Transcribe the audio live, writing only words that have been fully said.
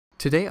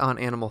Today on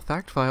Animal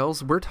Fact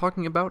Files, we're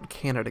talking about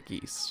Canada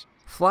geese.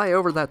 Fly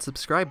over that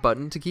subscribe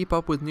button to keep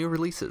up with new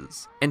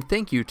releases. And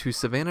thank you to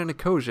Savannah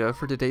Nicosia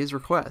for today's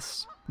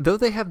request. Though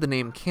they have the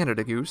name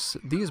Canada goose,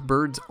 these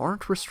birds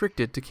aren't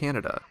restricted to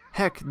Canada.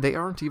 Heck, they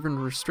aren't even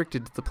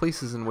restricted to the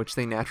places in which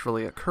they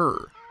naturally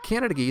occur.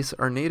 Canada geese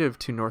are native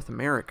to North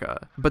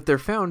America, but they're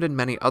found in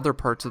many other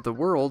parts of the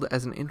world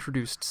as an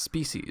introduced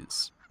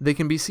species. They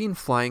can be seen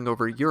flying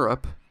over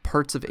Europe,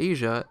 parts of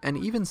Asia, and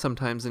even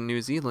sometimes in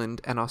New Zealand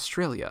and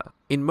Australia.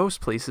 In most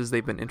places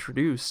they've been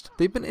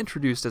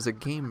introduced as a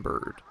game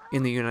bird.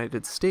 In the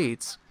United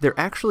States, they're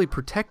actually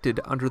protected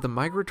under the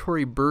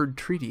Migratory Bird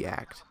Treaty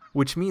Act,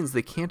 which means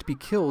they can't be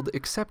killed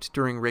except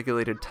during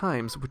regulated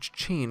times which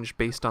change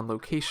based on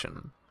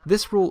location.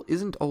 This rule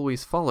isn't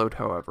always followed,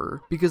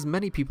 however, because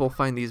many people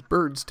find these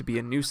birds to be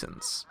a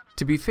nuisance.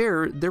 To be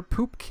fair, their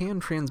poop can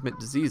transmit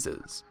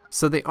diseases,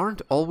 so they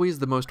aren't always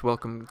the most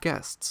welcome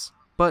guests.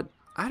 But,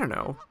 I don't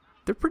know,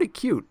 they're pretty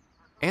cute,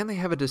 and they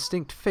have a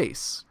distinct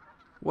face.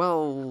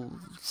 Well,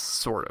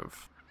 sort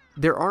of.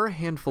 There are a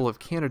handful of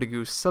Canada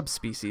goose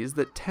subspecies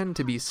that tend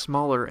to be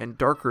smaller and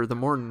darker the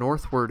more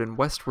northward and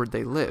westward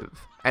they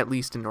live, at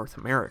least in North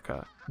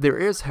America. There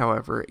is,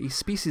 however, a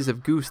species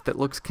of goose that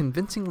looks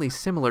convincingly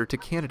similar to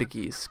Canada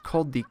geese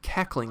called the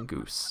cackling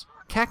goose.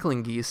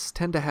 Cackling geese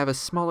tend to have a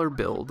smaller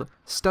build,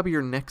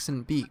 stubbier necks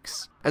and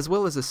beaks, as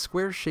well as a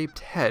square-shaped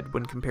head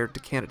when compared to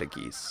Canada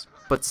geese.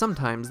 But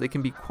sometimes they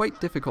can be quite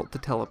difficult to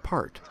tell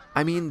apart.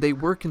 I mean, they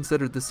were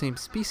considered the same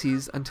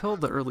species until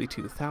the early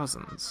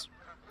 2000s.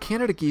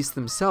 Canada geese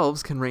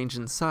themselves can range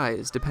in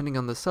size depending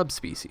on the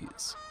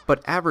subspecies,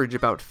 but average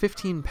about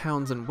 15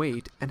 pounds in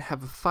weight and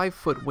have a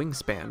 5-foot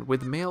wingspan,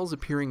 with males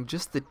appearing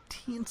just the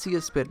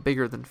teensiest bit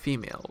bigger than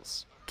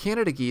females.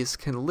 Canada geese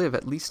can live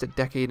at least a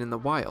decade in the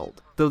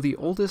wild, though the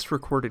oldest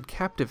recorded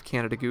captive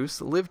Canada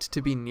goose lived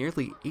to be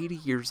nearly 80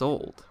 years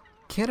old.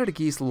 Canada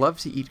geese love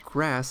to eat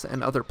grass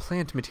and other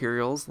plant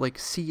materials like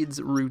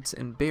seeds, roots,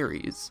 and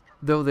berries,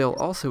 though they'll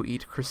also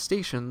eat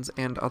crustaceans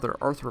and other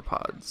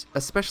arthropods,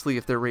 especially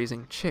if they're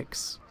raising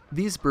chicks.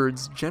 These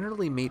birds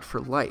generally mate for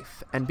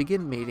life and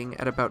begin mating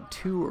at about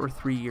 2 or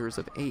 3 years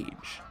of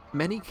age.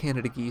 Many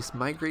Canada geese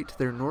migrate to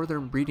their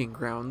northern breeding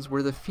grounds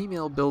where the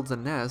female builds a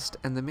nest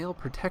and the male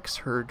protects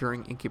her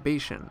during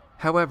incubation.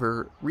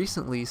 However,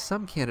 recently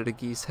some Canada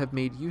geese have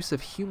made use of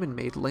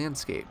human-made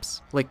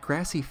landscapes, like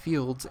grassy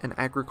fields and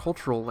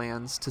agricultural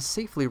lands, to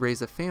safely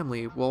raise a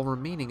family while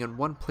remaining in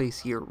one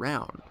place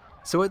year-round.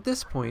 So at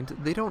this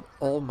point, they don't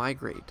all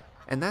migrate,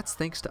 and that's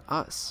thanks to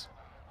us.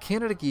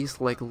 Canada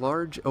geese like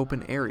large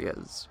open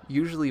areas,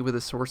 usually with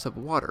a source of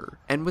water,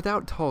 and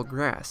without tall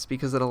grass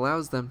because it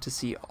allows them to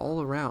see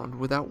all around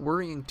without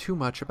worrying too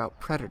much about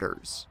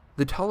predators.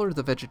 The taller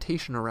the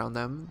vegetation around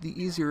them, the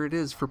easier it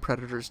is for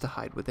predators to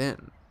hide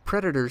within.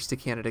 Predators to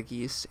Canada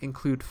geese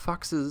include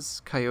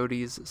foxes,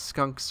 coyotes,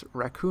 skunks,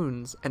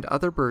 raccoons, and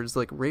other birds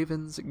like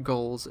ravens,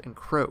 gulls, and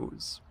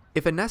crows.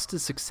 If a nest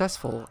is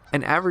successful,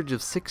 an average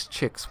of 6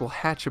 chicks will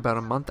hatch about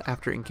a month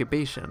after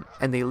incubation,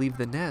 and they leave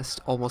the nest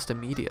almost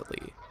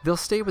immediately. They'll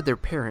stay with their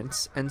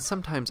parents, and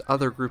sometimes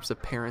other groups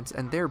of parents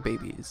and their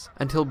babies,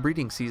 until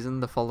breeding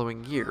season the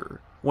following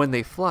year. When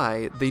they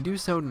fly, they do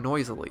so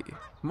noisily.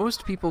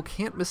 Most people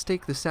can't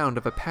mistake the sound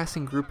of a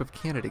passing group of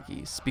Canada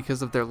geese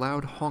because of their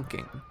loud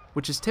honking,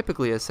 which is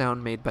typically a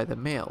sound made by the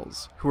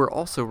males, who are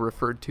also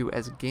referred to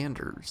as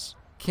ganders.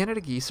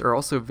 Canada geese are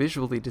also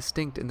visually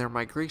distinct in their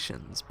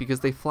migrations because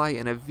they fly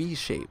in a V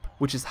shape,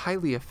 which is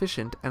highly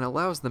efficient and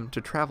allows them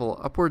to travel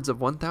upwards of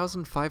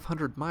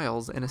 1,500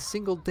 miles in a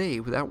single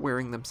day without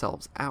wearing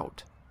themselves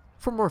out.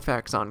 For more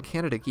facts on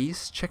Canada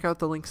geese, check out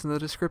the links in the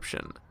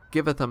description.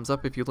 Give a thumbs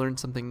up if you learned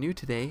something new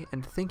today,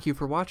 and thank you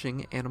for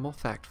watching Animal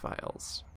Fact Files.